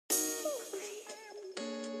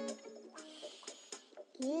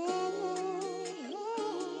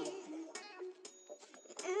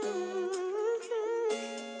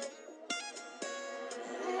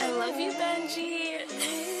Angie.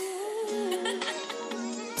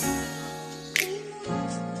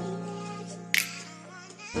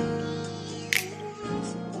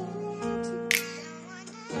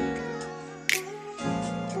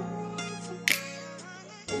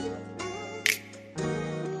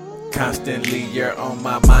 Constantly you're on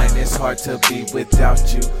my mind, it's hard to be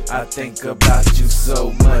without you. I think about you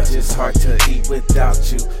so much, it's hard to eat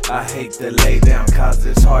without you. I hate to lay down cause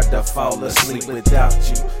it's hard to fall asleep without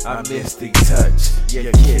you. I miss the touch,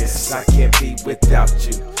 your kiss, I can't be without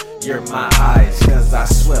you. You're my eyes, cause I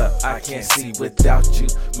swear I can't see without you.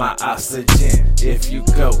 My oxygen, if you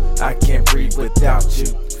go, I can't breathe without you.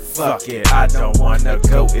 Fuck it, I don't wanna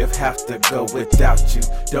go if have to go without you.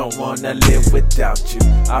 Don't wanna live without you.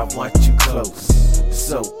 I want you close,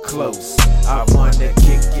 so close. I wanna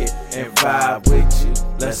kick it and vibe with you.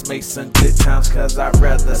 Let's make some good times cause I'd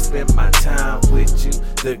rather spend my time with you.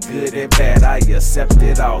 The good and bad, I accept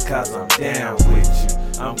it all cause I'm down with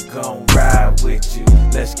you. I'm gon' ride with you.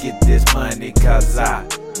 Let's get this money cause I'd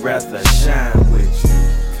rather shine with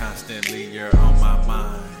you. Constantly you're on my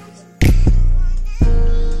mind.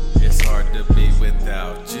 It's hard to be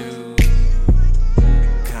without you.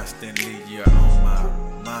 Constantly you're on my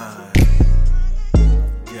mind.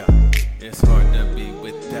 Yeah, it's hard to be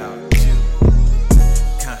without you.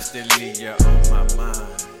 Constantly you're on my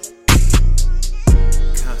mind.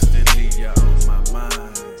 Constantly you're on my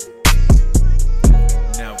mind.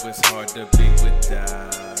 Now it's hard to be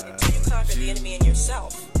without you. You conquer the enemy in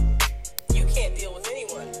yourself. You can't deal with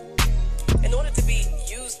anyone. In order to be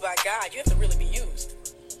used by God, you have to really be used.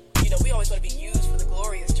 You know, we always want to be used for the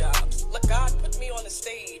glorious jobs. Let God put me on the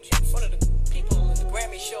stage in front of the people in the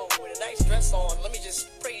Grammy show with a nice dress on. Let me just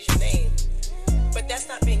praise your name. But that's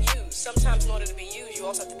not being used. Sometimes in order to be used, you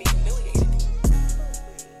also have to be humiliated.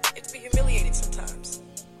 You have to be humiliated sometimes.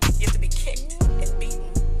 You have to be kicked and beaten.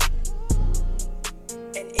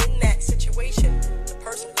 And in that situation, the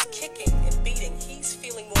person who's kicking and beating, he's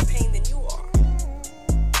feeling more pain than you are.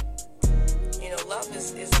 You know, love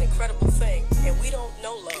is an incredible thing, and we don't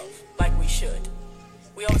know love like we should.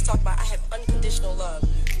 We always talk about, I have unconditional love.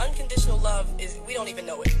 Unconditional love is, we don't even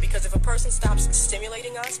know it, because if a person stops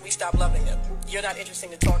stimulating us, we stop loving them. You're not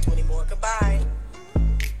interesting to talk to anymore. Goodbye.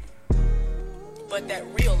 But that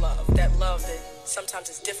real love that sometimes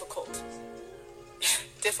is difficult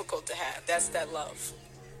to have, that's that love.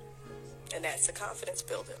 And that's a confidence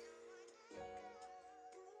builder.